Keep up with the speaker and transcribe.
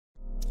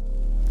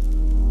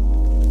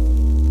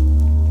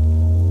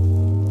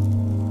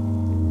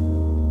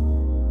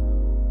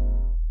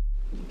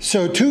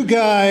So two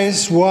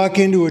guys walk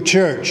into a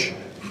church,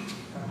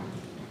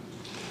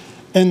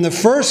 and the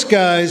first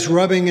guy's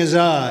rubbing his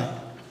eye,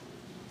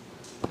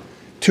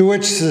 to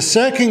which the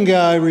second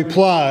guy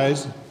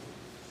replies,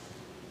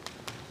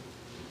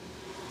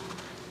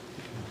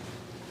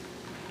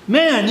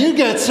 "Man, you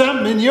got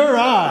something in your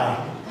eye.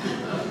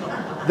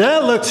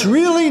 That looks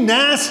really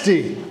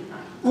nasty.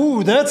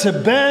 Ooh, that's a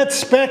bad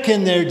speck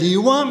in there. Do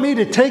you want me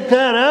to take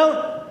that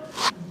out?"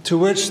 To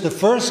which the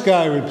first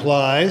guy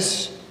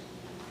replies,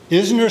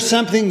 "Isn't there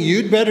something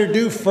you'd better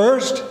do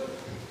first?"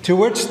 To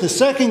which the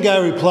second guy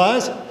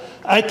replies,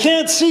 "I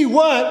can't see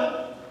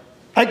what.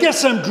 I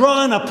guess I'm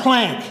drawing a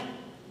plank."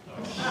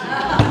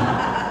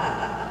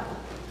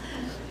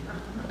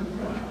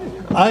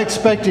 I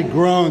expected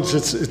groans.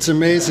 It's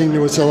amazing there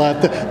was a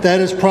laugh.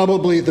 That is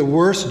probably the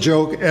worst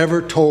joke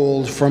ever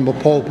told from a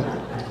pulpit.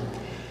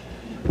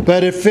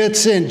 But it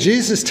fits in.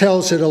 Jesus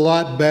tells it a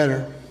lot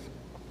better.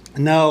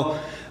 Now,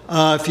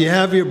 if you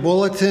have your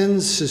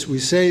bulletins, as we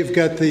say, you've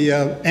got the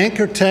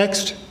anchor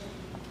text,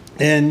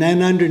 and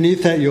then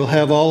underneath that you'll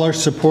have all our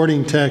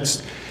supporting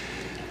text,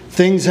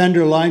 things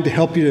underlined to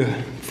help you to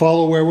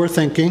follow where we're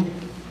thinking.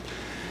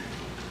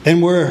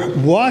 And we're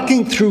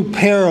walking through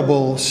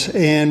parables,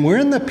 and we're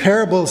in the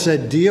parables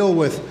that deal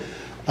with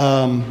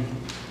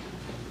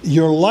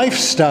your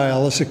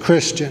lifestyle as a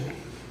Christian.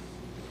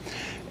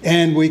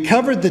 And we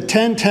covered the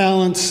 10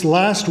 talents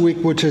last week,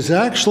 which is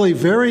actually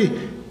very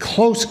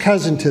close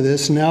cousin to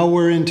this. Now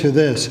we're into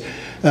this.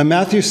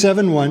 Matthew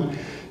 7:1,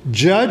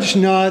 "Judge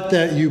not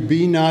that you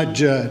be not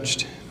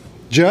judged.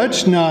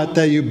 Judge not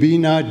that you be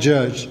not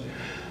judged.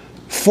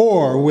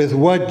 For with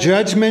what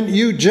judgment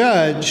you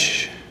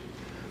judge,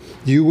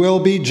 you will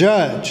be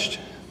judged.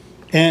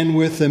 And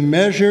with the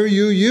measure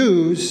you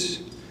use,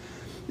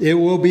 it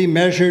will be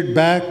measured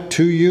back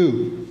to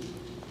you.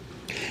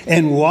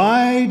 And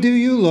why do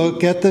you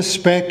look at the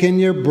speck in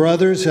your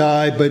brother's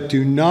eye, but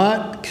do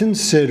not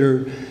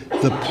consider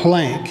the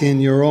plank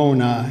in your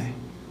own eye?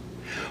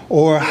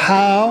 Or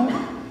how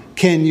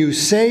can you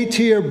say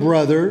to your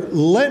brother,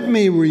 'Let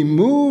me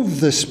remove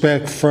the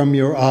speck from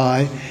your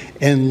eye,'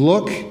 and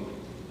look,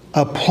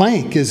 a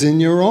plank is in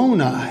your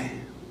own eye?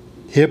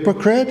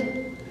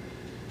 Hypocrite,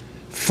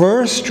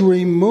 first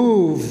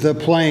remove the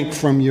plank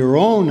from your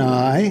own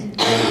eye,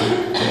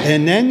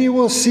 and then you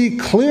will see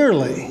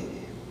clearly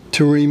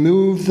to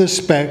remove the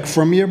speck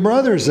from your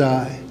brother's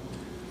eye.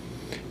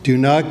 Do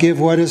not give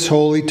what is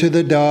holy to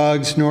the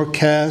dogs, nor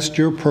cast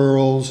your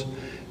pearls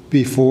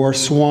before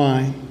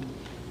swine,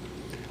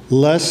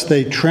 lest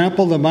they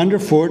trample them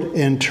underfoot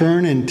and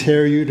turn and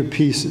tear you to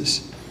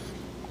pieces."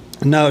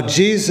 Now,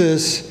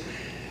 Jesus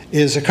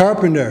is a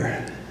carpenter.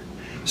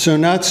 So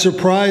not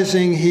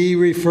surprising, he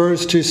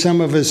refers to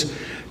some of his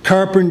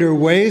carpenter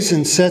ways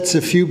and sets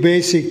a few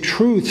basic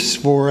truths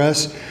for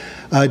us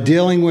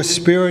dealing with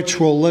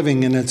spiritual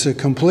living. And it's a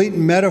complete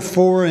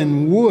metaphor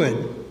in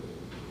wood.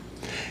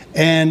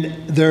 And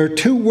there are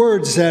two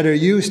words that are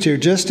used here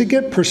just to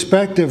get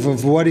perspective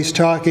of what he's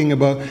talking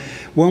about.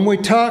 When we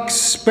talk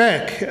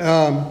speck,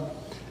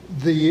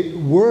 the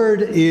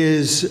word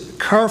is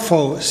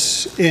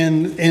karphos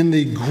in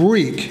the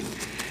Greek.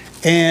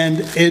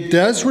 And it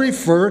does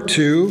refer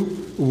to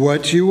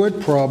what you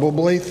would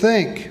probably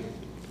think.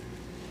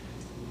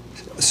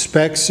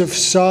 Specks of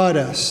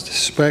sawdust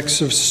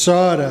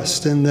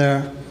in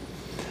there.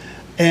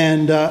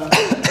 And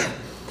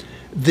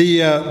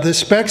the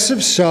specks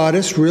of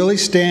sawdust really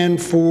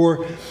stand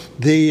for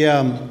the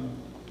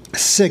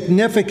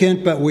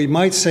significant, but we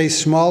might say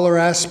smaller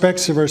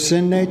aspects of our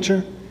sin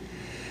nature.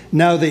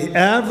 Now, the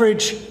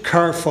average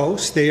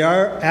karphos, the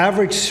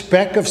average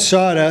speck of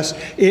sawdust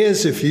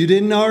is, if you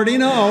didn't already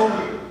know,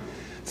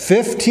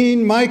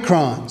 15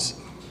 microns.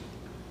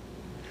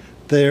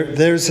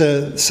 There's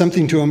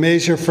something to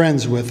amaze your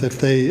friends with if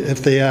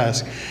they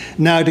ask.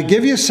 Now, to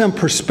give you some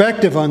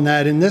perspective on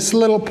that, in this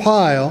little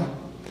pile,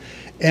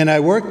 and I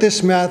worked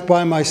this math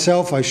by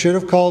myself. I should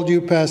have called you,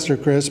 Pastor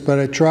Chris, but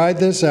I tried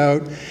this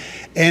out.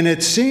 And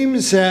it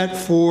seems that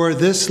for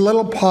this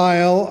little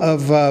pile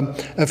of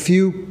a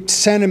few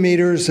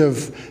centimeters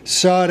of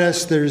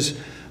sawdust, there's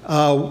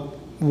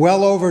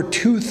well over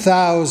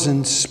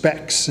 2,000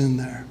 specks in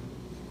there.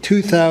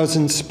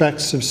 2,000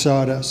 specks of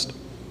sawdust.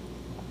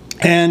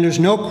 And there's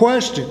no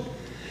question,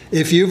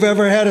 if you've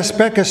ever had a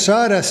speck of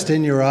sawdust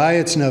in your eye,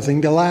 it's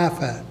nothing to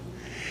laugh at.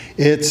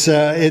 It's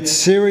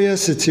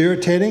serious, it's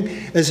irritating.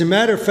 As a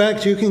matter of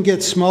fact, you can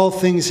get small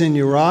things in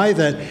your eye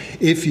that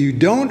if you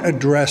don't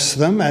address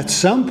them, at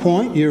some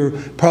point you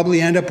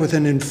probably end up with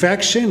an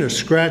infection or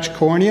scratch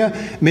cornea,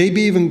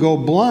 maybe even go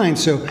blind.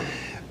 So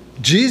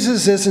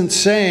Jesus isn't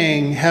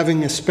saying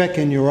having a speck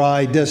in your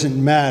eye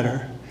doesn't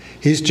matter.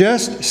 He's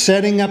just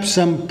setting up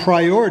some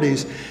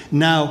priorities.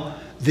 Now,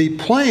 the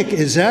plank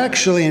is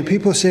actually, and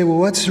people say, well,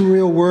 what's the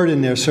real word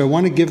in there? So I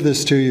want to give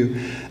this to you.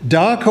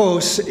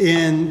 Dakos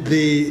in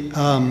the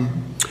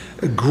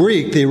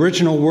Greek, the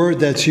original word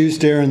that's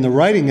used there in the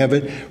writing of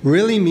it,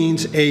 really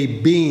means a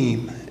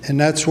beam. And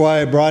that's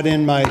why I brought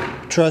in my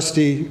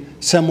trusty,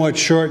 somewhat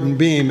shortened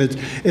beam.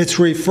 It's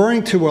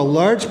referring to a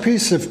large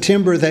piece of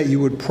timber that you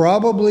would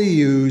probably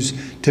use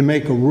to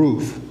make a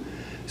roof.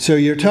 So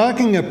you're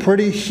talking a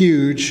pretty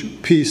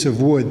huge piece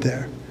of wood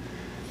there.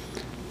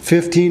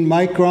 15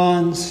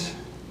 microns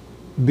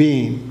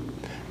beam.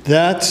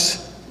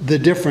 That's the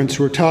difference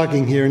we're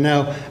talking here.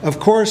 Now, of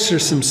course,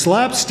 there's some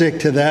slapstick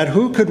to that.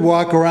 Who could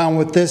walk around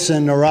with this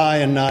in their eye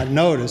and not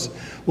notice?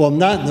 Well,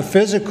 not in the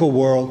physical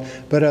world,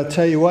 but I'll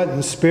tell you what, in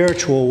the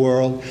spiritual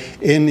world,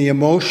 in the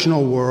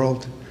emotional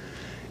world,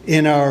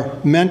 in our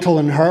mental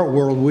and heart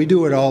world, we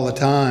do it all the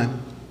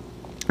time.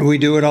 We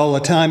do it all the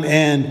time,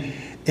 and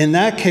in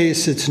that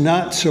case, it's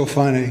not so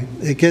funny.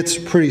 It gets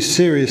pretty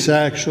serious,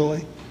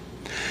 actually.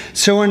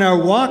 So in our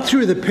walk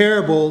through the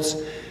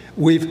parables,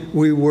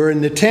 we were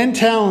in the 10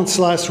 talents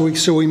last week,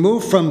 so we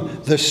moved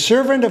from the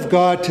servant of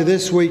God to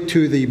this week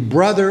to the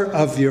brother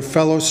of your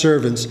fellow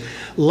servants.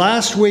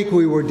 Last week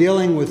we were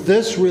dealing with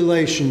this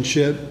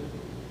relationship,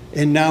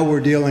 and now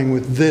we're dealing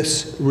with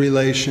this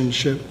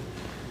relationship.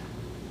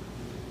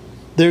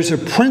 There's a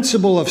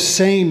principle of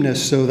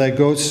sameness, though, that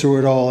goes through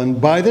it all, and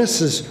by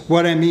this is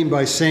what I mean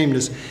by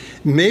sameness.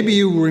 Maybe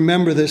you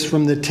remember this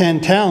from the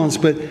 10 talents,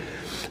 but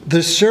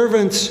the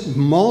servants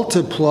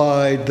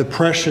multiplied the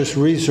precious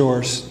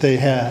resource they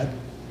had,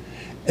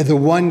 the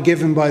one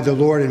given by the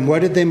Lord. And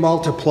what did they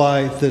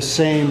multiply? The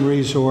same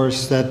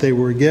resource that they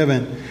were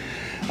given.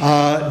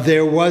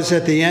 There was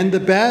at the end the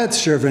bad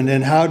servant,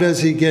 and how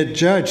does he get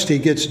judged? He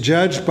gets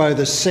judged by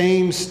the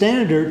same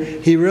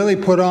standard he really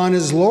put on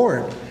his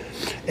Lord.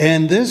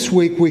 And this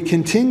week we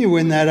continue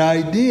in that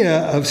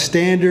idea of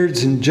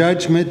standards and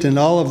judgment and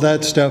all of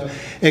that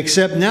stuff,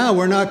 except now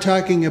we're not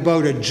talking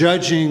about a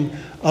judging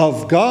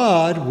of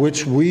God,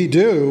 which we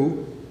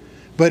do,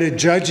 but a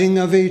judging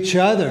of each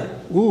other.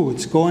 Ooh,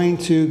 it's going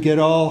to get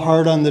all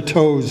hard on the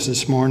toes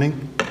this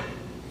morning.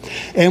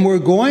 And we're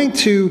going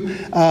to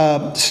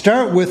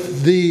start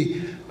with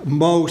the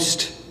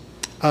most,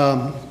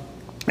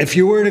 if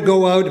you were to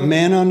go out,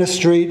 man on the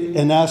street,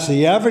 and ask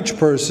the average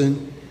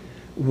person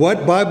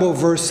what Bible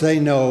verse they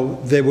know,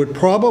 they would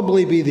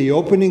probably be the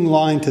opening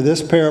line to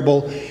this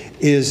parable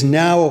is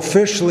now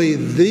officially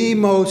the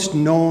most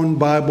known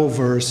Bible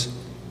verse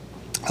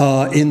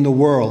in the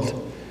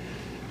world.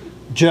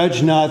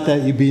 Judge not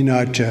that you be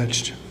not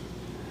judged.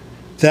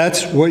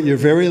 That's what you're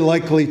very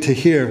likely to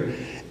hear.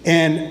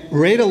 And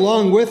right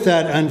along with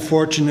that,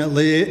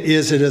 unfortunately,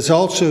 is it is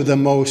also the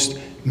most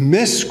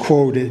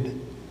misquoted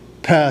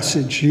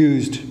passage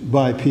used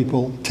by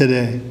people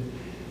today.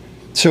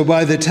 So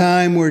by the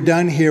time we're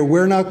done here,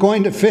 we're not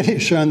going to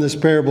finish on this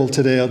parable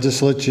today, I'll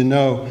just let you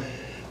know.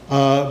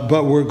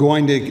 But we're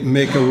going to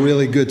make a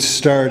really good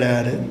start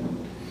at it.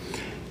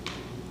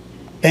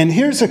 And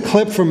here's a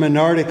clip from an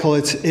article.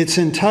 It's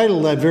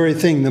entitled that very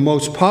thing, the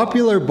most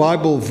popular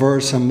Bible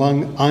verse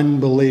among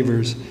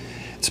unbelievers.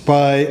 It's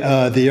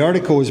by, the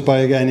article was by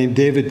a guy named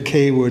David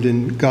Kaywood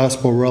in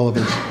Gospel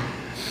Relevance.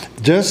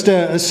 Just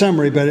a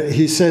summary, but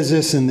he says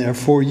this in there.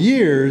 For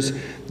years,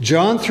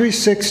 John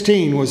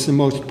 3:16 was the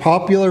most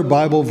popular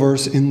Bible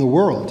verse in the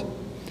world.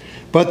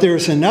 But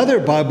there's another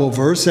Bible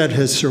verse that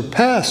has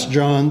surpassed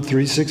John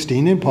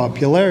 3:16 in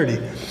popularity,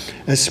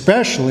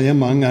 especially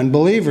among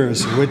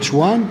unbelievers. Which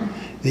one?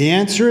 The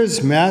answer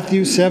is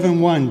Matthew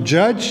 7:1.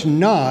 Judge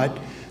not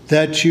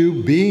that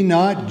you be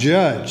not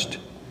judged.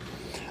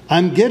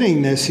 I'm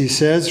getting this, he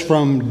says,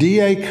 from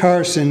D.A.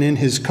 Carson in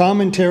his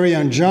commentary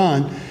on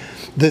John.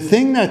 The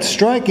thing that's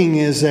striking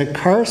is that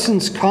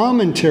Carson's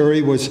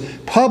commentary was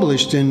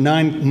published in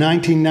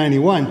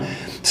 1991.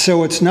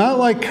 So it's not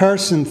like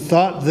Carson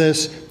thought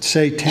this,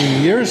 say,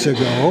 10 years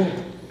ago,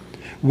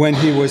 when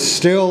he was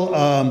still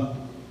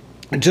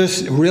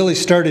just really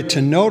started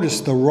to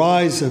notice the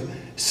rise of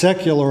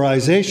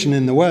secularization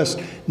in the West.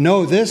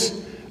 No,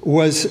 this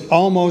was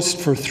almost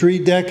for 3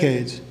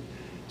 decades.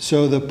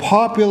 So the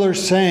popular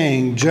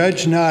saying,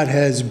 judge not,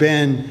 has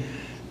been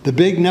the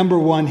big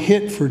 #1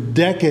 hit for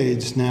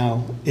decades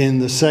now in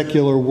the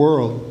secular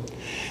world.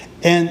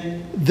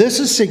 And this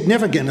is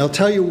significant. I'll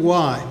tell you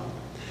why.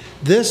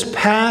 This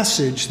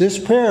passage, this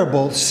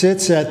parable,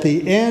 sits at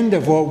the end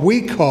of what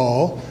we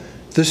call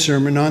the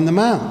Sermon on the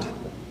Mount.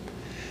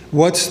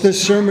 What's the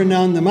Sermon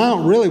on the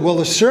Mount, really? Well,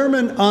 the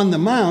Sermon on the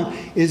Mount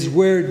is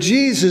where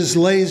Jesus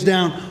lays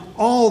down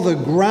all the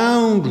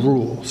ground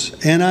rules,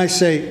 and I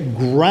say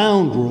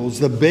ground rules,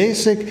 the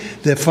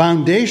basic, the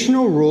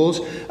foundational rules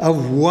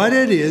of what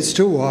it is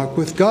to walk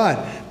with God.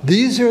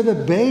 These are the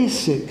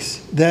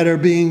basics that are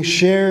being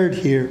shared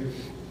here.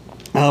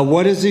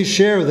 What does he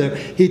share there?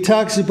 He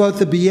talks about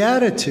the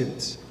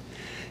Beatitudes.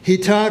 He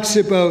talks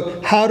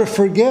about how to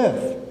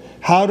forgive,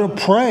 how to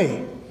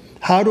pray,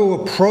 how to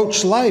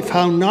approach life,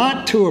 how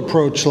not to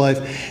approach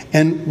life,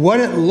 and what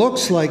it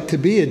looks like to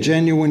be a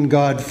genuine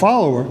God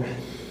follower.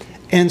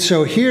 And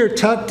so here,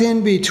 tucked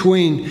in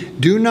between,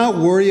 do not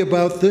worry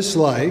about this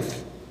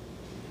life,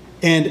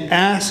 and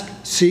ask,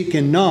 seek,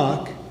 and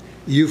knock,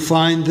 you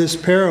find this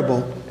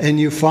parable,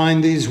 and you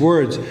find these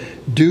words.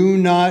 Do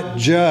not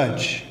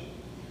judge.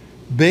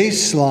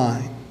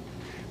 Baseline.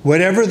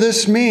 Whatever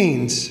this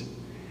means,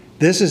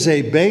 This is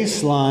a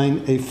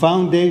baseline, a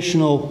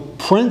foundational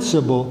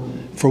principle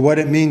for what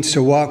it means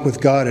to walk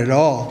with God at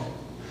all.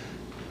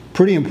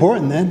 Pretty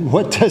important then.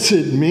 What does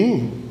it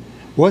mean?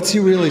 What's he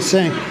really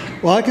saying?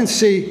 Well, I can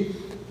see,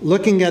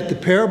 looking at the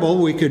parable,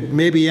 we could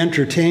maybe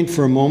entertain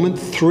for a moment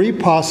 3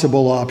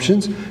 possible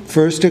options.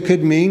 First, it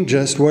could mean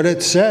just what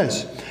it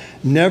says.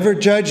 Never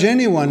judge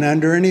anyone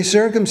under any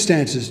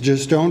circumstances.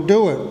 Just don't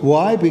do it.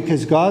 Why?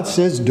 Because God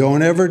says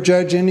don't ever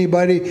judge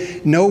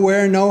anybody,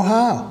 nowhere, no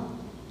how.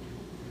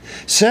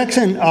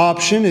 Second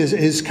option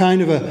is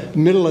kind of a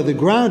middle of the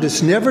ground.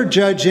 It's never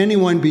judge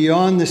anyone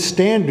beyond the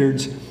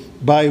standards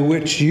by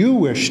which you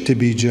wish to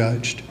be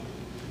judged.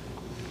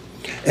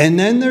 And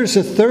then there's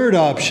a third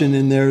option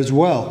in there as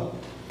well.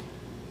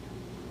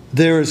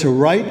 There is a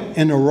right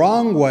and a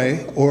wrong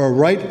way, or a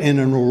right and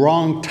a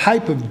wrong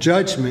type of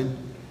judgment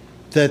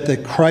that the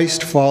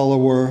Christ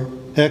follower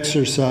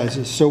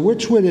exercises. So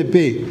which would it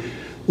be?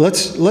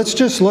 Let's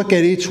just look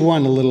at each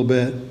one a little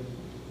bit.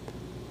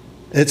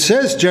 It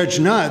says judge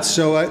not,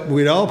 so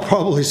we'd all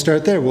probably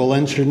start there. Well,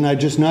 then shouldn't I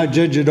just not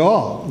judge at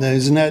all?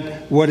 Isn't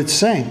that what it's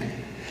saying?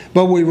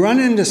 But we run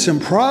into some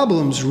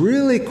problems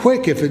really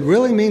quick if it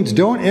really means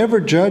don't ever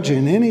judge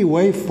in any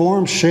way,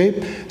 form,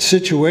 shape,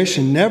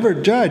 situation. Never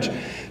judge,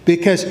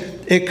 because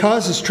it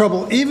causes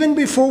trouble even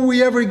before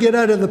we ever get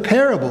out of the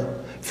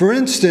parable. For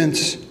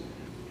instance,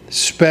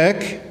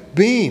 speck,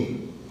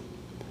 beam.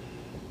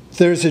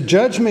 There's a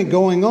judgment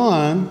going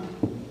on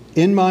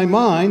in my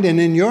mind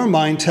and in your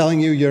mind telling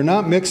you you're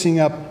not mixing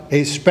up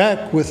a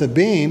speck with a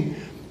beam.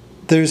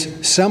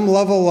 There's some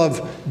level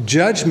of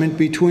judgment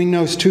between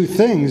those two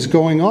things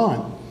going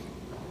on.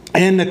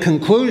 And the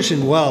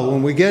conclusion, well,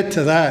 when we get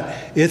to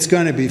that, it's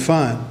going to be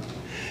fun.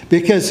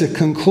 Because the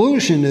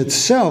conclusion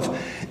itself,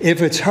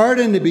 if it's hard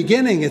in the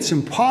beginning, it's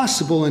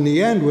impossible in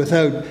the end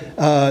without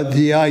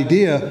the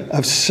idea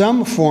of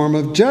some form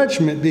of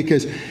judgment,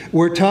 because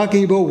we're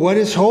talking about what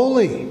is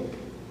holy.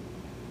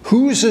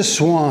 Who's a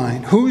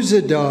swine? Who's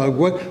a dog?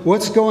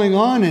 What's going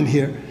on in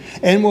here?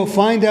 And we'll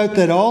find out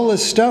that all the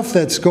stuff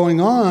that's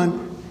going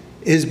on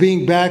is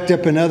being backed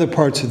up in other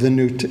parts of the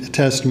New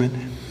Testament.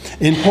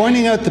 In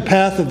pointing out the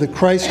path of the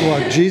Christ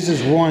walk,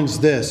 Jesus warns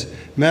this,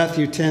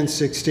 Matthew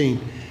 10:16.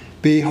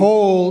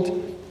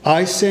 Behold,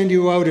 I send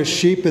you out as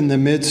sheep in the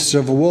midst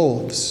of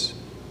wolves.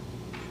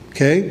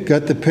 Okay,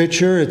 got the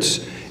picture?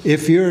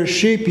 If you're a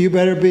sheep, you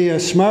better be a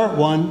smart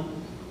one.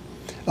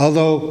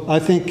 Although, I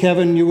think,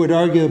 Kevin, you would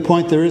argue the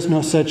point there is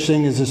no such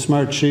thing as a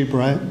smart sheep,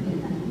 right?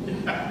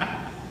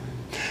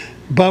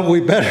 But we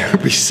better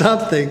be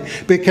something,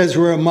 because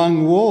we're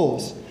among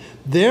wolves.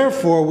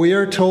 Therefore, we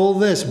are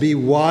told this, be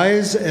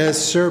wise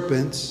as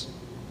serpents,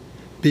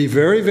 be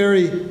very,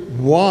 very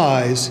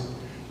wise,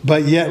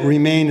 but yet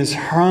remain as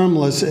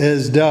harmless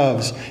as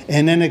doves.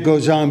 And then it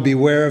goes on,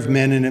 beware of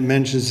men, and it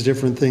mentions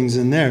different things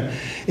in there.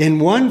 In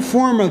one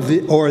form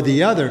or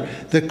the other,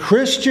 the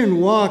Christian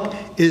walk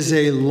is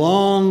a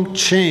long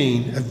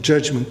chain of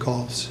judgment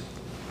calls.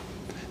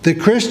 The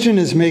Christian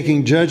is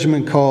making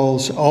judgment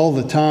calls all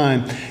the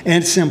time,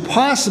 and it's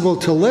impossible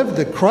to live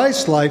the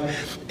Christ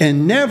life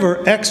and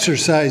never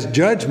exercise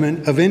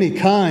judgment of any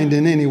kind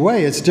in any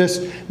way. It's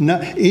just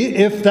not,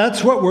 if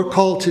that's what we're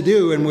called to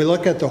do, and we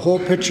look at the whole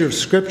picture of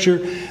Scripture,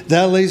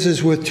 that leaves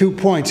us with 2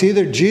 points.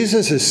 Either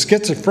Jesus is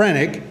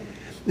schizophrenic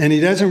and he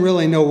doesn't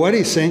really know what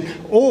he's saying,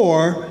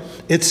 or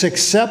it's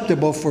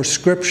acceptable for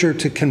Scripture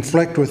to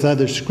conflict with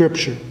other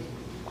Scripture.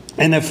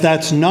 And if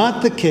that's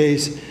not the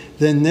case,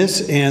 then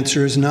this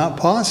answer is not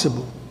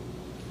possible.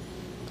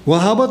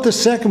 Well, how about the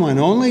second one?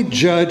 Only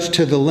judge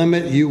to the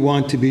limit you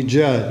want to be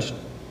judged.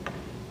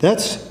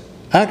 That's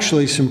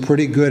actually some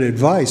pretty good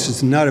advice.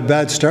 It's not a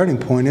bad starting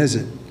point, is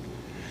it?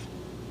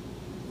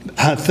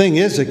 The thing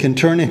is, it can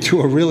turn into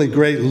a really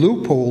great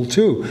loophole,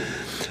 too.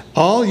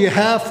 All you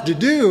have to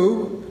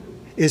do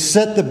is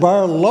set the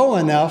bar low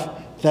enough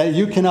that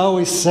you can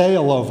always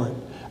sail over it.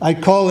 I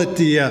call it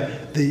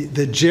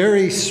the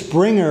Jerry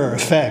Springer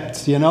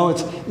effect.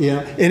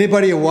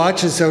 Anybody who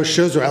watches those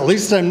shows, or at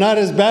least I'm not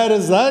as bad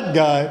as that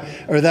guy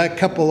or that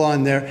couple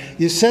on there.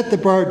 You set the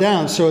bar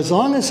down. So as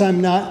long as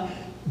I'm not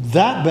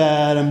that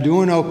bad, I'm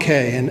doing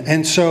okay.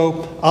 And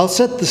so I'll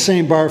set the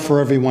same bar for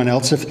everyone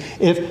else.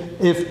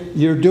 If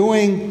you're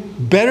doing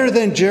better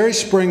than Jerry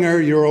Springer,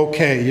 you're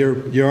okay.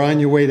 You're on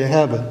your way to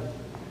heaven.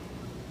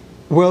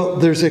 Well,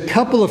 there's a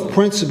couple of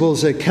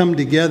principles that come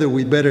together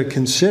we better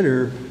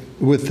consider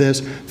with this.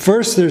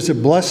 First, there's a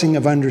blessing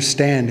of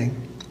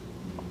understanding.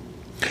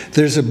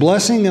 There's a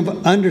blessing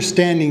of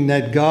understanding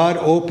that God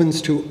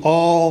opens to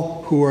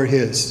all who are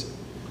His.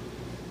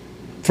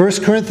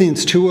 1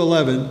 Corinthians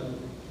 2:11.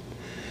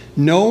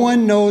 No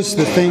one knows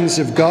the things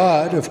of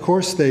God, of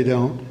course they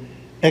don't,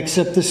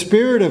 except the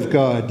Spirit of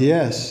God,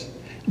 yes.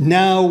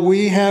 Now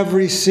we have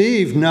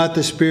received not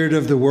the spirit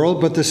of the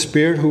world, but the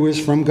Spirit who is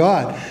from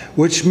God,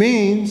 which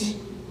means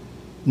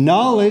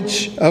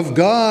knowledge of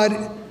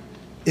God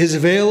is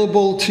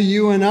available to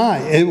you and I.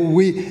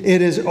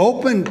 It is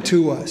open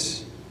to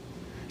us.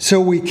 So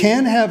we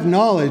can have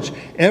knowledge.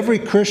 Every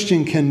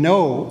Christian can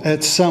know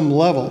at some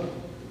level.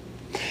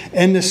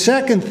 And the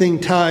second thing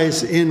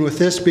ties in with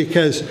this,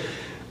 because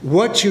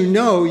what you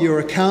know, you're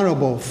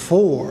accountable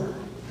for.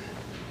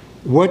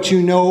 What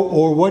you know,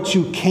 or what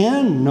you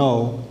can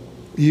know,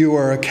 you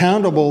are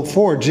accountable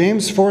for.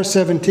 James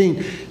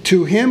 4:17,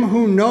 to him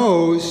who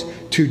knows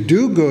to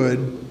do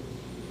good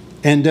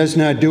and does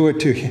not do it,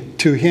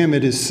 to him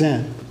it is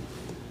sin.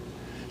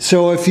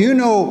 So if you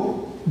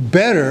know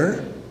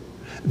better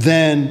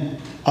than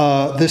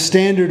the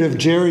standard of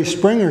Jerry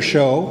Springer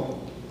show,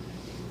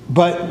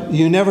 but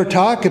you never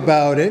talk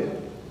about it,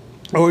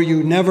 or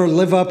you never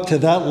live up to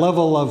that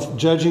level of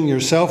judging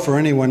yourself or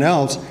anyone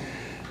else,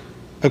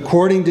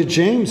 according to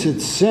James,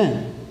 it's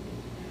sin.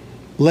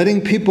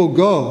 Letting people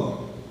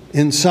go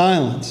in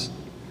silence.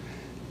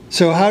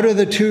 So how do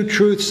the two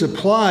truths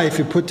apply if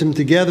you put them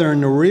together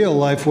in the real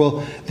life?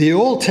 Well, the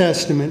Old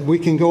Testament, we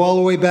can go all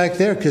the way back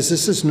there because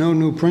this is no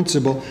new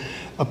principle.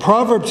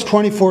 Proverbs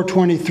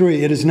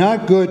 24:23, it is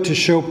not good to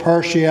show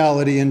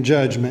partiality in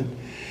judgment.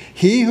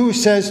 He who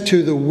says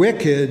to the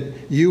wicked,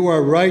 you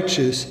are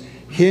righteous,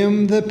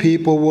 him the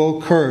people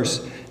will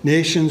curse.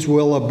 Nations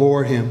will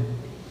abhor him.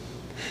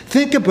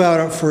 Think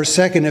about it for a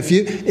second.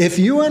 If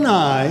you and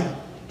I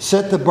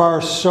set the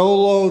bar so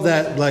low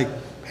that, like,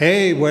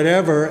 hey,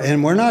 whatever,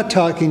 and we're not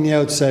talking the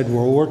outside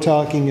world, we're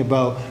talking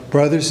about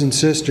brothers and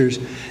sisters,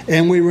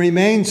 and we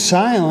remain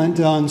silent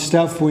on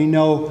stuff we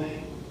know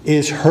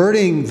is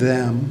hurting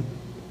them,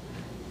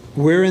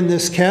 we're in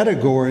this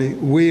category.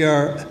 We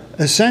are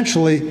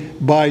essentially,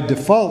 by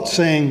default,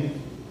 saying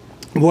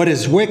what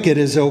is wicked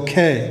is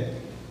okay.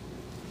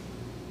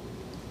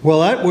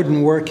 Well, that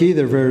wouldn't work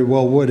either very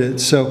well, would it?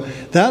 So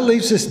that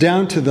leaves us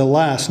down to the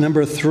last,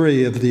 number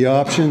 3 of the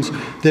options.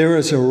 There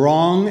is a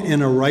wrong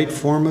and a right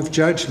form of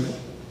judgment.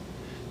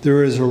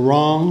 There is a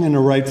wrong and a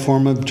right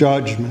form of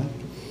judgment.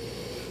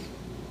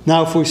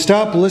 Now, if we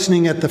stop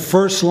listening at the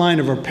first line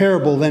of our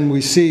parable, then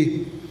we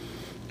see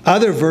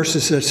other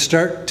verses that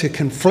start to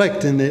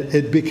conflict, and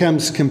it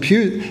becomes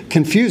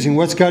confusing.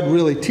 What's God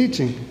really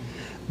teaching?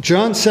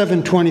 John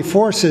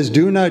 7:24 says,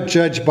 do not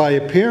judge by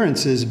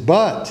appearances,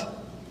 but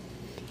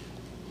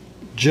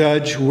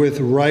judge with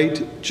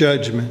right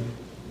judgment.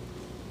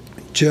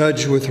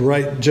 Judge with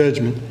right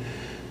judgment.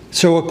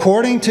 So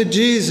according to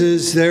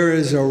Jesus, there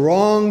is a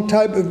wrong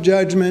type of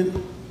judgment,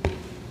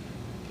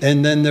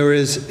 and then there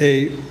is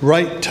a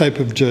right type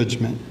of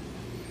judgment.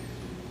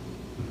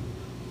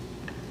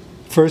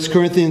 1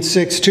 Corinthians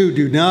 6:2,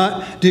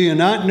 do you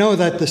not know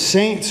that the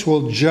saints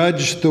will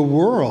judge the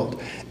world?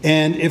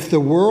 And if the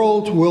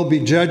world will be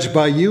judged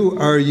by you,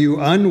 are you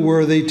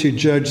unworthy to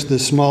judge the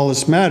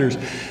smallest matters?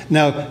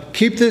 Now,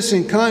 keep this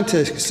in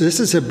context.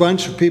 This is a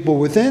bunch of people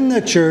within the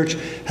church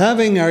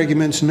having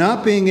arguments,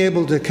 not being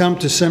able to come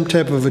to some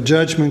type of a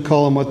judgment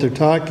call on what they're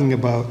talking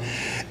about.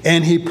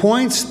 And he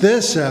points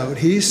this out.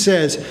 He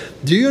says,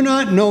 do you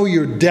not know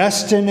your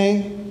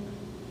destiny?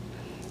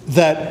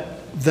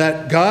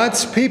 That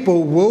God's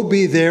people will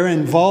be there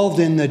involved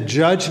in the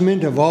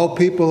judgment of all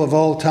people of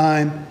all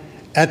time.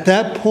 At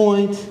that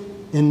point,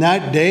 in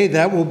that day,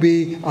 that will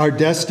be our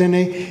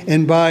destiny.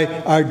 And by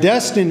our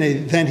destiny,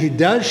 then he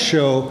does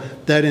show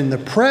that in the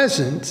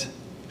present,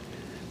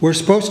 we're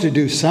supposed to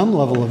do some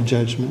level of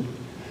judgment.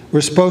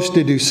 We're supposed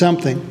to do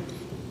something.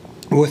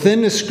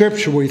 Within the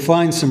scripture, we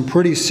find some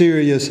pretty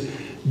serious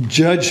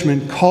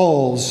judgment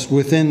calls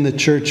within the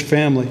church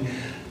family.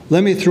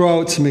 Let me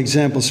throw out some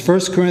examples.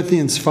 1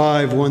 Corinthians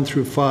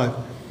 5:1-5.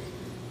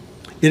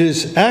 It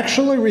is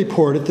actually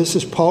reported, this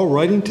is Paul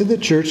writing to the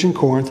church in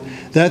Corinth,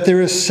 that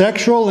there is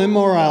sexual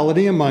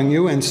immorality among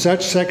you, and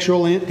such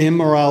sexual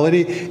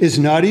immorality is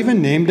not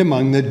even named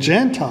among the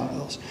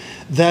Gentiles,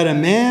 that a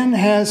man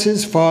has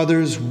his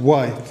father's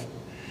wife.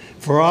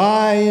 For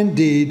I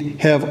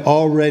indeed have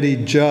already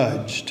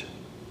judged.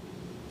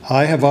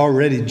 I have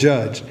already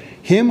judged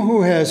him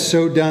who has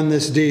so done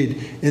this deed.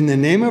 In the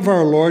name of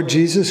our Lord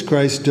Jesus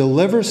Christ,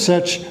 deliver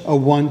such a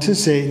one to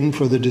Satan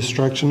for the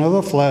destruction of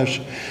the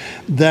flesh,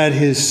 that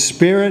his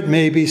spirit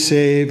may be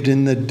saved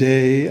in the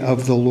day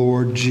of the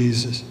Lord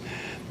Jesus.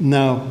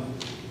 Now,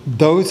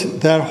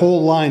 that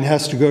whole line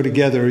has to go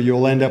together, or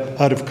you'll end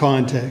up out of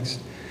context.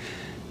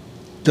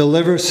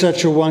 Deliver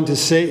such a one to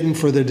Satan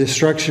for the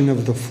destruction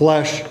of the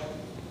flesh,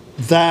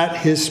 that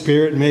his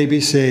spirit may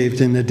be saved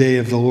in the day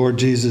of the Lord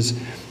Jesus.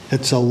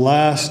 It's a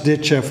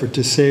last-ditch effort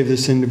to save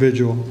this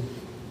individual.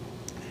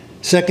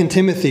 2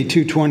 Timothy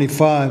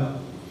 2:25.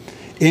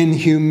 In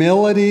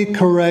humility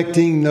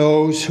correcting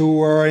those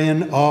who are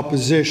in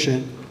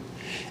opposition,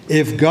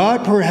 if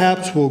God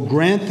perhaps will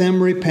grant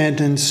them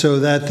repentance so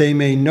that they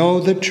may know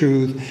the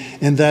truth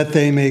and that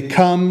they may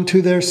come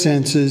to their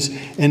senses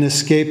and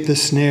escape the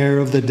snare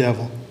of the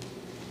devil.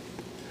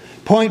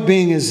 Point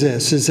being is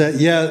this, is that,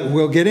 yeah,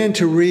 we'll get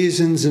into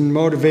reasons and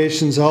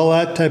motivations, all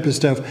that type of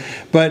stuff,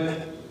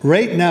 but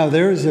right now,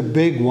 there's a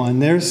big one.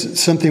 There's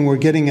something we're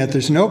getting at.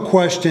 There's no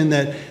question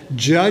that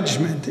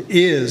judgment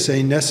is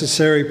a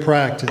necessary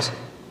practice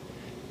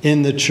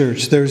in the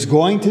church. There's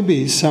going to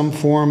be some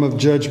form of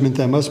judgment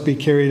that must be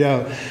carried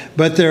out.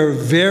 But there are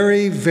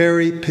very,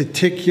 very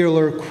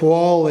particular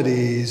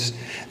qualities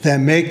that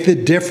make the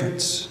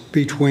difference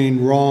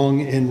between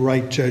wrong and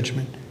right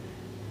judgment.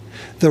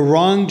 The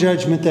wrong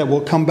judgment that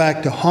will come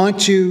back to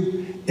haunt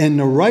you, and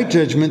the right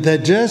judgment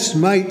that just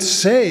might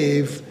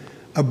save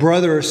a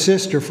brother or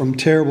sister from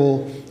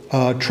terrible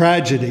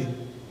tragedy.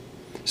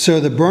 So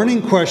the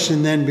burning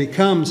question then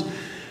becomes,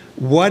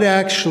 what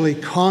actually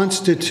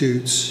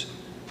constitutes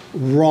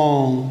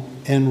wrong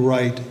and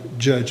right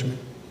judgment?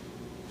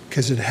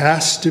 Because it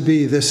has to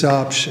be this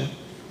option.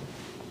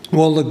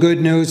 Well, the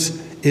good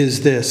news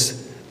is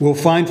this. We'll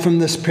find from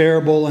this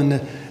parable and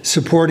the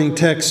supporting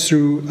text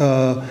through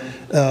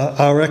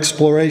our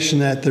exploration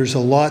that there's a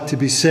lot to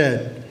be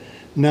said.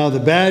 Now, the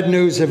bad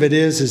news of it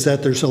is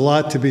that there's a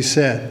lot to be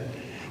said.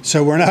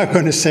 So we're not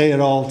going to say it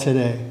all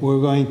today.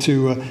 We're going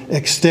to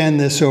extend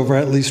this over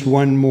at least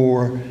one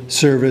more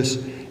service,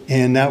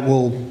 and that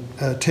will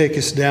take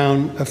us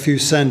down a few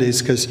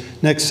Sundays, because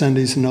next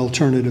Sunday is an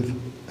alternative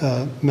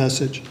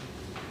message.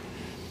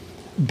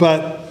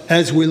 But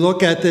as we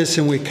look at this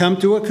and we come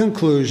to a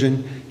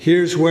conclusion,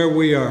 here's where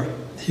we are.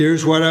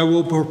 Here's what I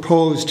will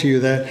propose to you,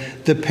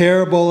 that the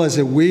parable, as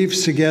it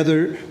weaves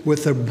together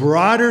with a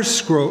broader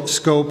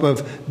scope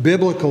of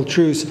biblical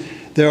truths,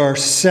 there are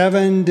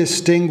 7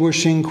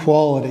 distinguishing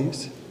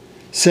qualities.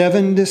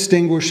 7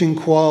 distinguishing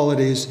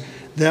qualities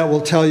that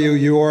will tell you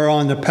you are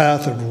on the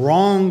path of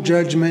wrong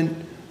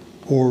judgment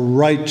or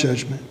right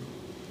judgment.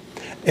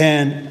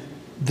 And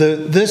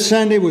this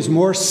Sunday was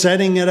more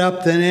setting it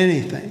up than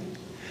anything.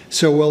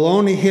 So we'll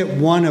only hit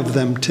one of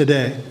them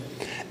today.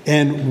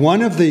 And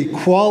one of the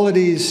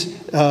qualities,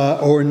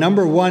 or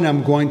number one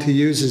I'm going to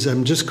use is,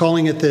 I'm just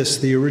calling it this,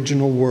 the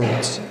original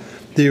words.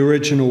 The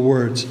original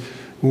words.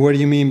 What do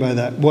you mean by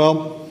that?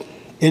 Well,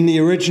 in the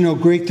original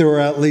Greek, there were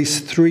at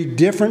least 3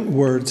 different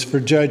words for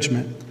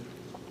judgment.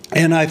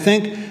 And I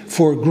think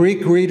for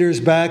Greek readers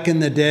back in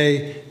the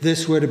day,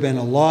 this would have been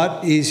a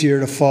lot easier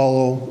to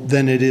follow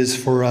than it is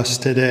for us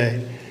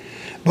today.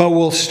 But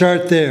we'll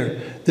start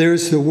there.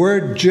 There's the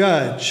word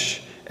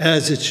judge,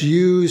 as it's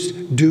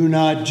used, do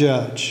not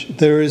judge.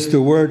 There is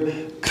the word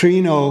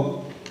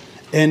krino.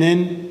 And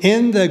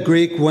in the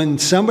Greek, when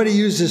somebody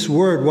used this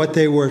word, what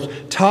they were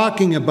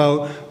talking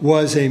about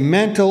was a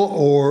mental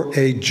or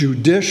a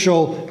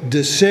judicial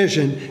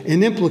decision,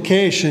 an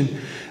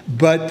implication,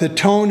 but the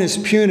tone is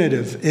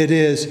punitive. It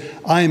is,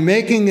 I'm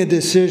making a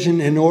decision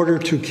in order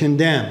to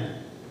condemn.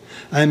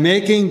 I'm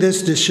making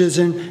this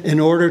decision in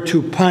order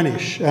to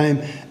punish.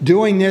 I'm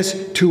doing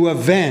this to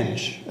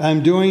avenge.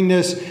 I'm doing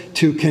this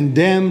to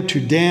condemn,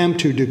 to damn,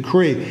 to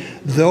decree.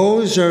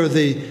 Those are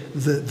the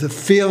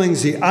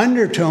feelings, the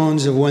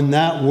undertones of when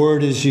that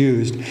word is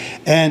used.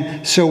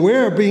 And so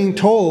we're being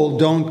told,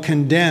 don't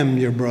condemn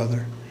your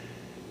brother.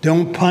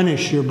 Don't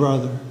punish your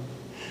brother.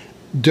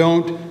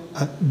 Don't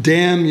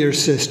damn your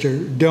sister.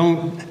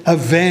 Don't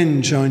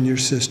avenge on your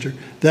sister.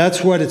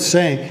 That's what it's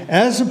saying,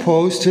 as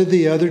opposed to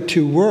the other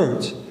 2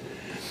 words.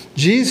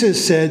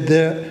 Jesus said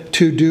that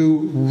to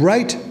do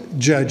right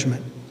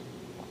judgment.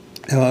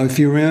 If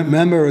you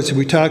remember, as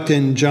we talked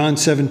in John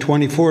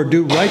 7:24,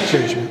 do right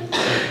judgment.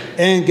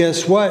 And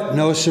guess what?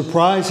 No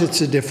surprise, it's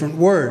a different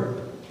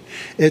word.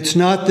 It's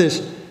not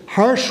this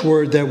harsh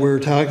word that we're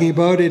talking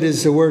about. It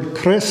is the word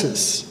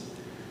krisis.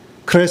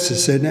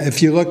 Krisis. And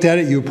if you looked at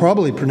it, you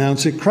probably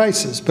pronounce it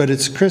crisis, but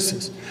it's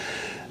krisis.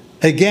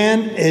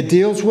 Again, it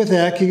deals with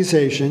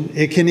accusation.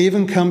 It can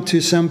even come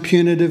to some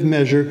punitive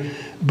measure.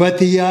 But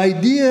the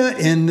idea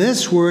in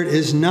this word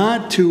is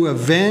not to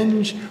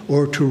avenge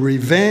or to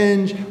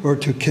revenge or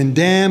to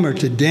condemn or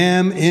to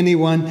damn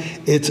anyone.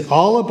 It's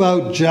all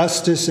about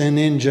justice and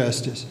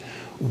injustice.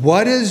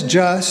 What is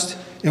just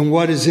and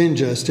what is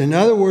unjust? In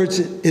other words,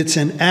 it's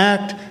an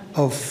act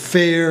of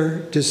fair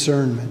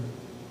discernment.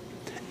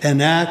 An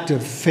act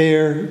of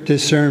fair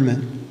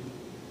discernment.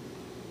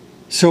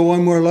 So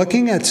when we're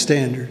looking at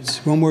standards,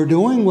 when we're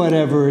doing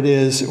whatever it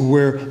is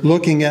we're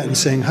looking at and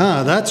saying,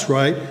 that's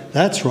right,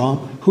 that's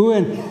wrong. Who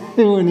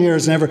in here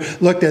has never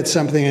looked at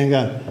something and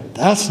gone,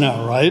 that's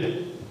not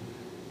right?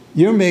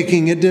 You're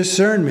making a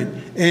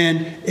discernment.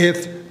 And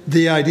if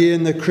the idea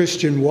in the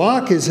Christian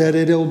walk is that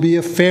it'll be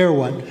a fair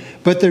one.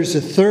 But there's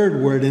a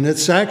third word, and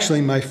it's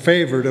actually my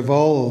favorite of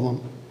all of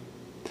them.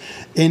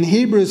 In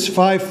Hebrews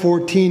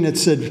 5:14, it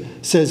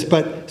says,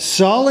 but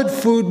solid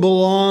food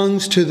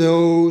belongs to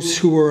those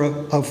who are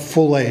of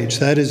full age.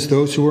 That is,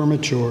 those who are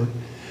mature.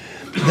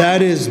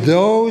 That is,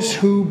 those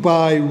who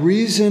by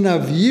reason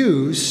of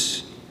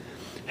use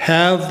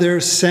have their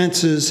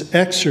senses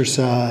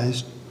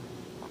exercised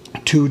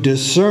to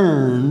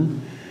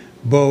discern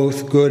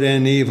both good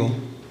and evil.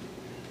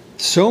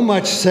 So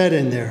much said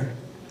in there.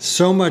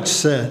 So much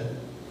said.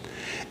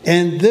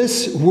 And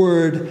this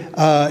word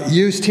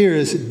used here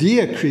is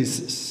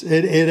diakrisis.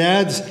 It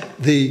adds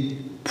the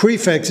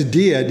prefix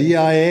dia,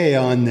 D-I-A,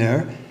 on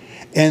there.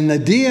 And the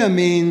dia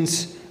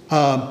means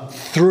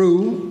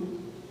through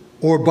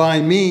or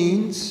by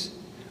means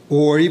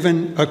or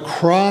even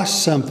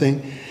across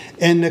something.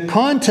 And the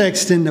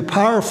context in the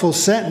powerful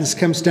sentence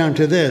comes down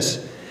to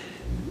this.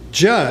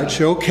 Judge,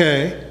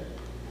 okay.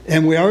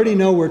 And we already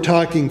know we're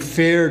talking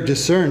fair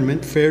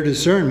discernment.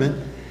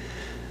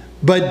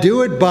 but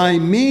do it by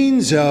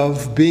means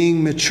of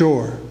being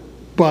mature,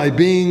 by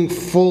being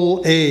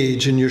full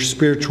age in your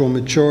spiritual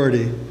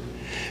maturity,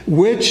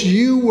 which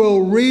you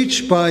will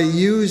reach by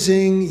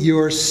using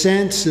your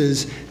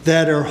senses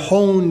that are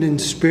honed in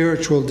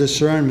spiritual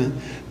discernment.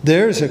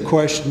 There's a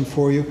question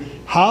for you.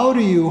 How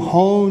do you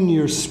hone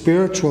your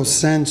spiritual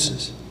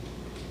senses?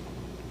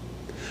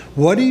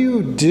 What do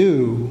you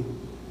do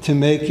to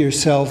make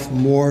yourself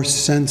more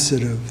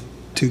sensitive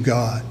to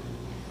God?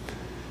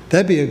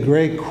 That'd be a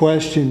great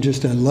question.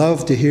 Just I'd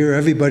love to hear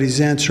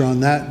everybody's answer on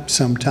that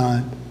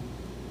sometime.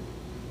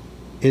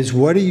 Is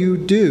what do you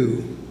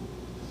do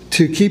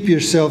to keep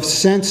yourself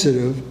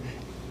sensitive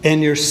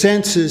and your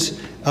senses,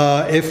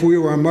 if we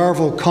were a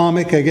Marvel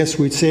comic, I guess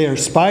we'd say our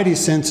spidey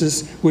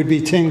senses would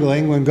be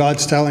tingling when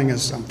God's telling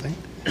us something.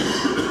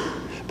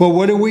 But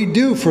what do we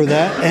do for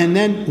that? And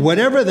then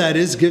whatever that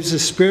is gives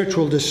us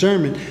spiritual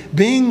discernment.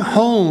 Being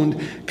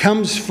honed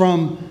comes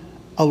from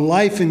a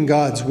life in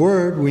God's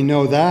Word. We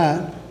know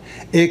that.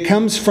 It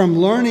comes from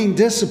learning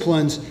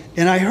disciplines.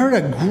 And I heard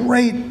a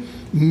great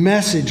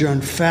message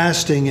on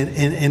fasting.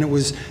 And it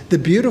was the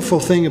beautiful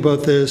thing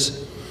about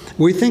this.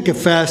 We think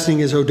of fasting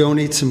as, oh, don't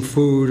eat some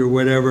food or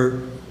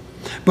whatever.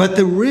 But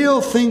the real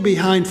thing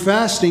behind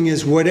fasting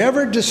is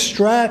whatever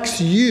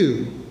distracts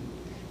you,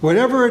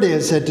 whatever it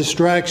is that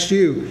distracts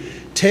you,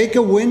 take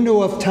a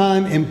window of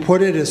time and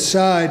put it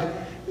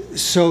aside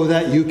so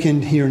that you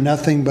can hear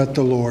nothing but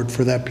the Lord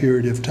for that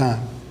period of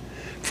time.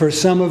 For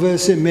some of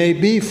us, it may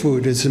be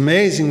food. It's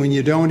amazing when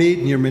you don't eat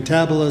and your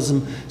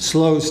metabolism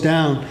slows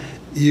down.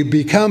 You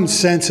become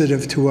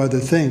sensitive to other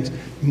things.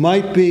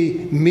 Might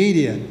be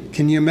media.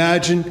 Can you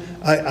imagine?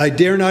 I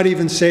dare not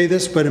even say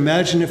this, but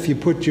imagine if you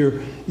put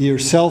your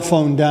cell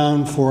phone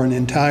down for an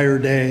entire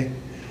day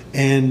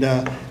and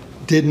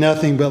did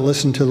nothing but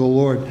listen to the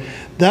Lord.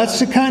 That's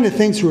the kind of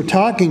things we're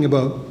talking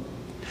about.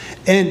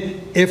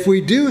 And if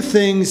we do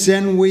things,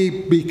 then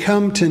we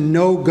become to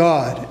know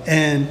God.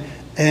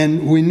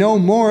 And we know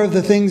more of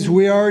the things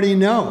we already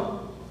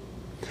know.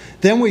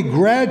 Then we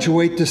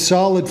graduate to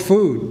solid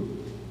food,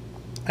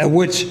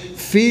 which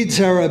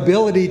feeds our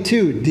ability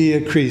to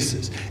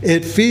decreases.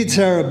 It feeds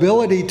our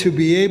ability to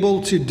be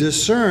able to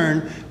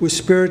discern with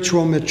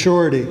spiritual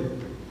maturity.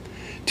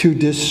 To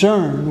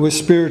discern with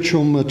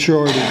spiritual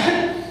maturity.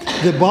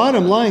 The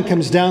bottom line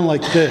comes down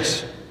like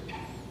this.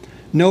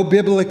 No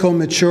biblical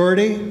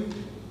maturity,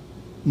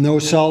 no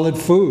solid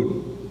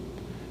food.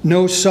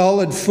 No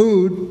solid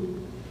food,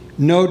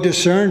 no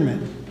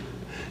discernment.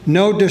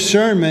 No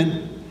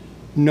discernment,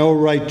 no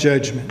right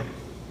judgment.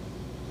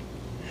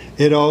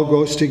 It all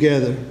goes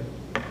together.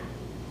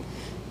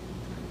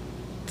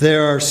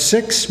 There are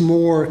 6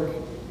 more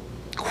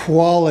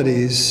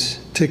qualities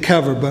to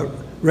cover, but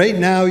right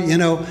now,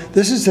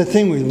 this is the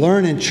thing we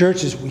learn in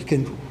churches. We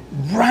can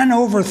run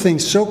over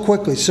things so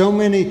quickly, so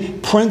many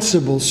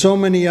principles, so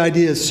many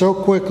ideas so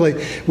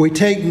quickly. We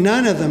take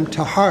none of them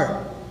to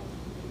heart.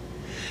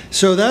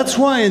 So that's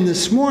why in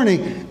this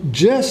morning,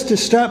 just to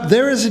stop,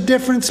 there is a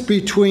difference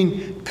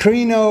between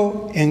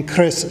krino and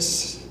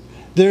krisis.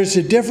 There's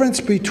a difference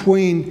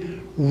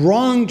between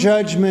wrong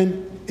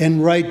judgment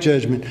and right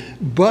judgment.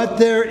 But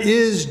there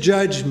is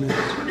judgment.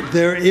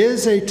 There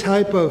is a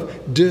type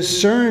of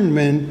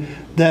discernment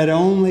that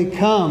only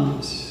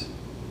comes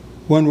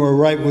when we're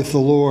right with the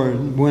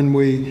Lord, when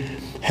we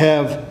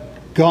have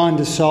gone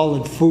to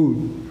solid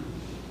food.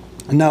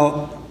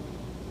 Now,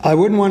 I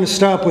wouldn't want to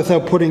stop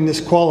without putting this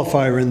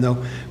qualifier in,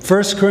 though.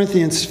 1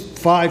 Corinthians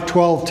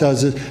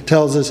 5:12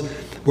 tells us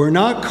we're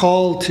not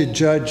called to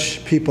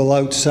judge people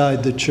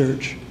outside the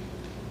church.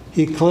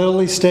 He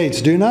clearly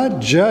states, do not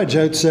judge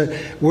outside.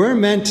 We're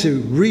meant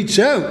to reach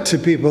out to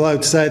people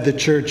outside the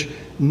church,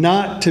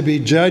 not to be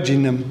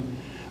judging them.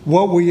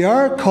 What we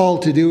are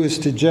called to do is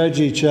to judge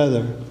each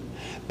other.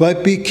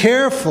 But be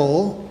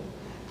careful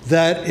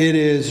that it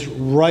is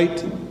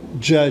right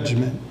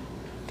judgment.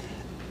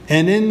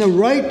 And in the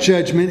right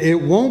judgment,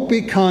 it won't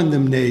be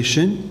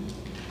condemnation.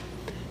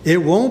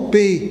 It won't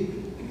be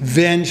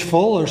vengeful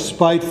or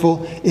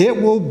spiteful.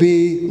 It will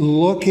be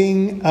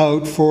looking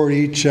out for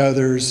each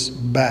other's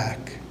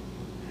back.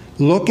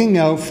 Looking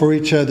out for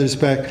each other's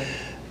back.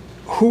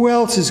 Who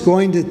else is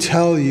going to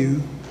tell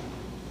you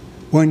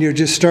when you're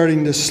just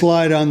starting to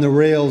slide on the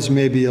rails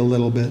maybe a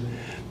little bit?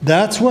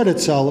 That's what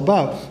it's all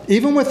about.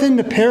 Even within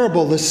the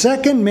parable, the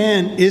second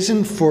man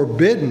isn't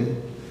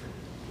forbidden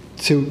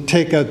to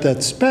take out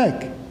that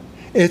speck.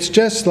 It's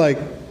just like,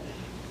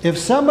 if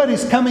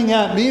somebody's coming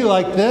at me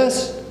like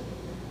this,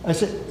 I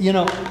said,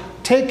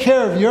 take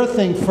care of your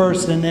thing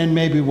first and then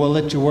maybe we'll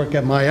let you work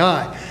at my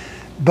eye.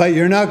 But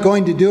you're not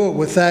going to do it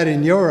with that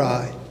in your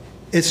eye.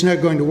 It's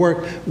not going to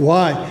work.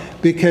 Why?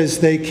 Because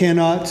they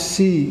cannot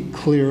see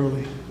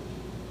clearly.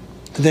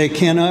 They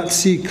cannot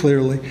see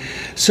clearly.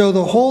 So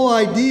the whole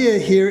idea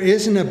here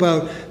isn't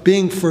about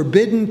being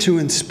forbidden to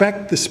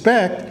inspect the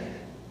speck.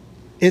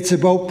 It's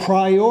about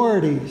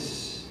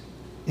priorities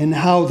in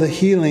how the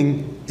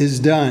healing is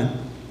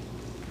done.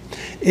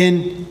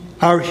 In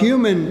our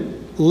human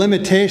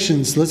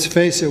limitations, let's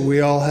face it,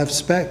 we all have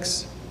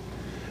specks.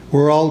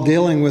 We're all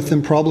dealing with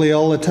them probably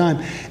all the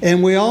time.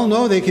 And we all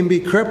know they can be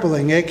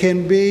crippling. It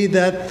can be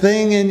that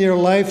thing in your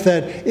life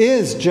that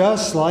is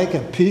just like a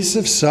piece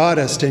of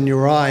sawdust in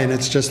your eye. And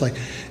it's just like,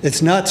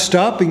 it's not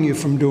stopping you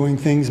from doing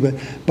things, but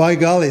by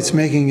golly, it's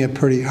making it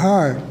pretty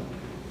hard.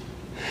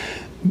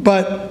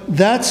 But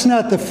that's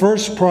not the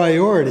first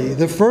priority.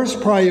 The first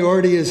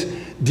priority is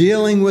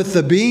dealing with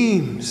the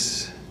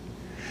beams.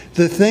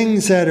 The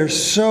things that are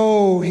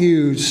so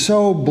huge,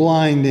 so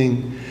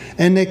blinding.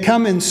 And they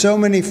come in so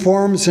many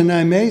forms, and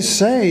I may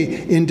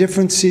say in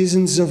different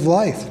seasons of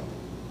life.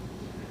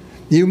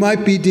 You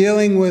might be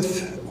dealing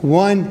with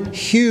one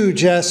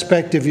huge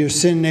aspect of your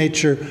sin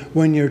nature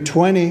when you're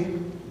 20.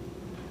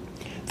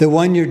 The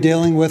one you're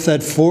dealing with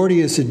at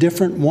 40 is a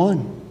different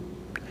one.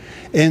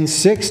 And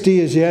 60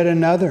 is yet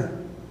another.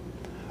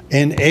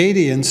 And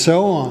 80 and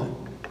so on.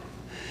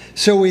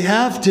 So we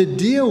have to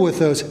deal with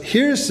those.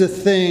 Here's the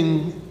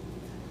thing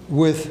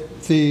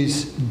with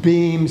these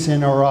beams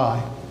in our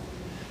eye.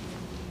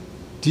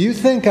 Do you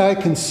think I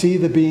can see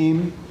the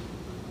beam?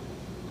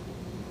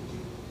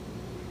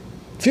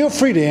 Feel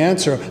free to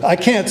answer. I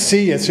can't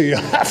see it, so you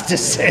have to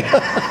say it.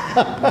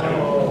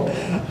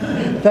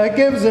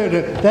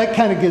 That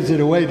kind of gives it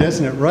away,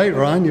 doesn't it? Right,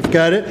 Ron? You've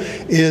got it.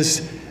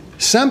 Is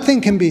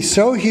something can be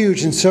so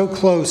huge and so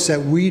close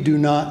that we do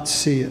not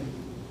see it.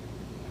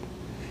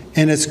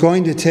 And it's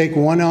going to take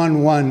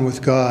one-on-one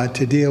with God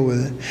to deal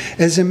with it.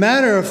 As a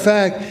matter of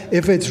fact,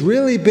 if it's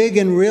really big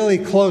and really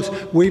close,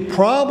 we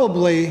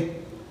probably,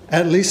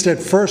 at least at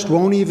first,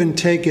 won't even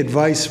take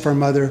advice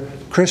from other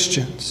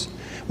Christians.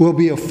 We'll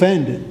be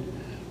offended.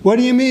 What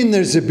do you mean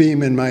there's a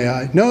beam in my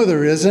eye? No,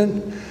 there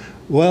isn't.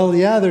 Well,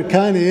 yeah, there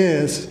kind of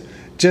is.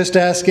 Just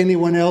ask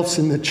anyone else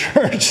in the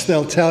church,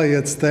 they'll tell you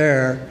it's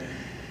there.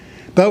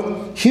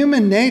 But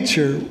human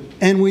nature,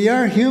 and we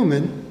are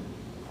human,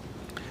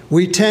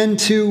 we tend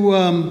to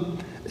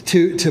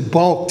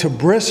balk, to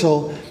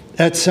bristle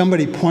at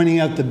somebody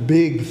pointing out the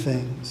big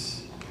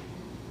things.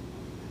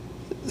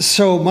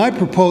 So my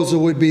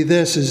proposal would be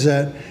this, is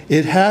that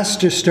it has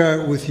to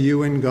start with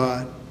you and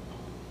God.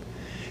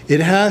 It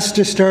has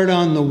to start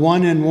on the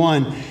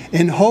one-on-one.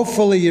 And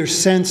hopefully your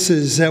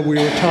senses that we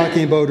were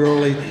talking about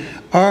earlier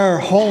are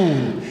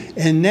honed.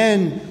 And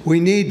then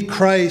we need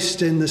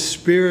Christ and the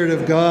Spirit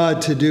of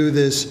God to do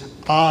this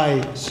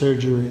eye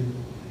surgery.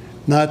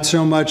 Not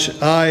so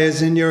much I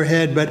as in your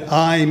head, but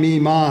I, me,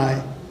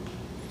 my.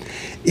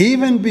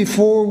 Even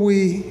before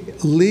we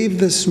leave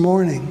this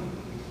morning,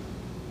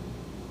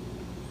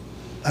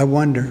 I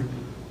wonder,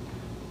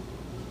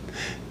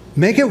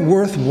 make it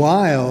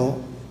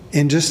worthwhile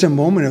in just a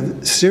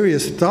moment of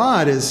serious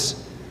thought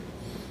is,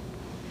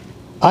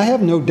 I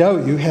have no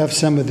doubt you have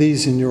some of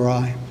these in your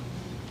eye.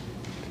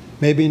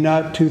 Maybe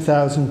not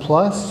 2,000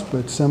 plus,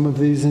 but some of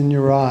these in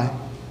your eye.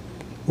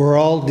 We're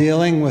all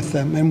dealing with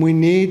them, and we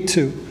need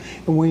to.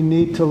 And we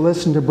need to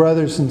listen to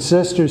brothers and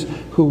sisters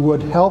who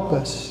would help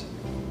us.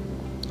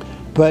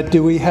 But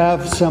do we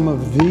have some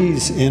of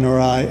these in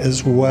our eye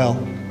as well?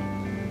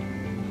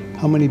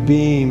 How many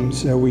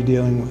beams are we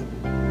dealing with?